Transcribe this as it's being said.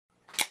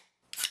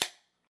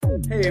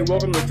Hey,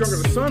 welcome to Drunk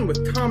of the Sun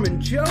with Tom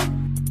and Joe.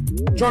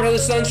 Drunk of the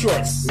Sun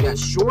shorts. We got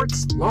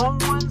shorts, long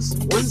ones,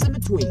 ones in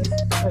between.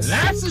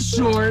 That's a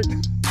short.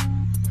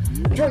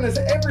 Join us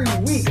every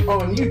week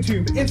on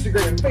YouTube,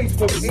 Instagram,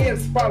 Facebook, and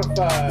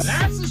Spotify.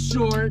 That's a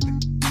short.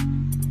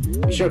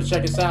 Be sure to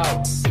check us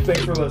out.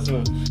 Thanks for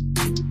listening.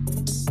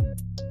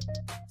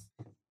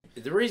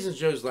 The reason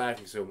Joe's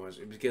laughing so much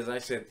is because I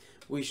said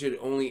we should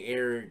only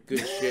air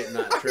good shit,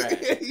 not trash.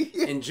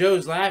 Yeah. And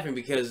Joe's laughing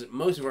because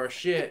most of our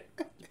shit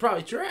is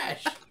probably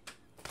trash.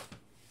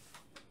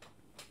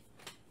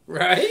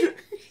 Right?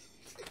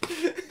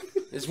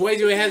 It's wait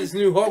till we have this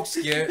new Hulk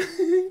skit.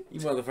 You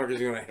motherfuckers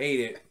are gonna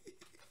hate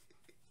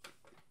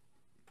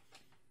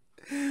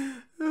it.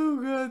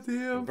 Oh,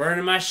 goddamn.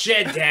 Burning my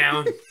shed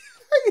down.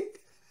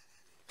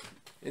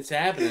 It's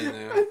happening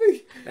now.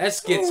 That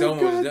skit's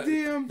almost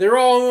done. They're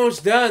all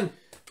almost done.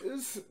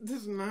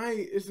 This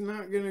night is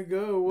not gonna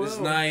go well. This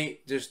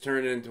night just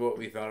turned into what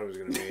we thought it was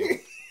gonna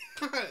be.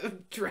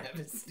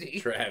 Travesty.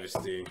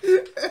 Travesty.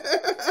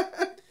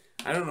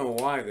 I don't know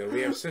why though.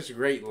 We have such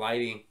great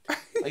lighting.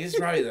 Like this is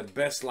probably the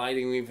best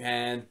lighting we've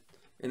had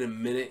in a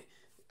minute.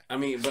 I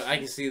mean, but I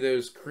can see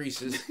those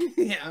creases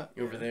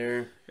over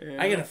there.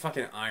 Yeah. I gotta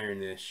fucking iron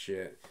this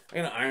shit. I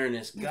gotta iron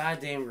this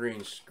goddamn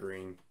green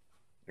screen.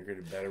 I get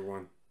a better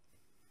one.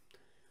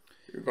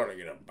 You're gonna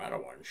get a better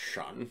one,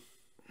 son.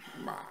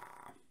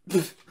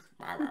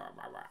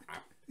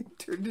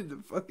 Turned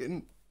into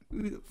fucking...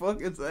 Who the fuck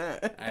is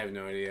that? I have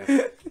no idea.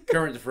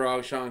 Kermit the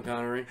Frog, Sean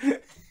Connery.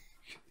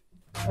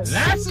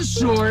 That's a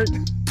short.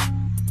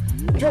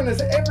 Join us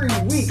every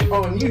week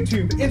on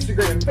YouTube,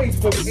 Instagram,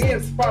 Facebook,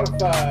 and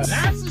Spotify.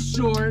 That's a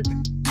short.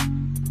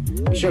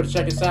 Be sure to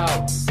check us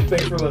out.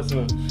 Thanks for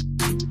listening.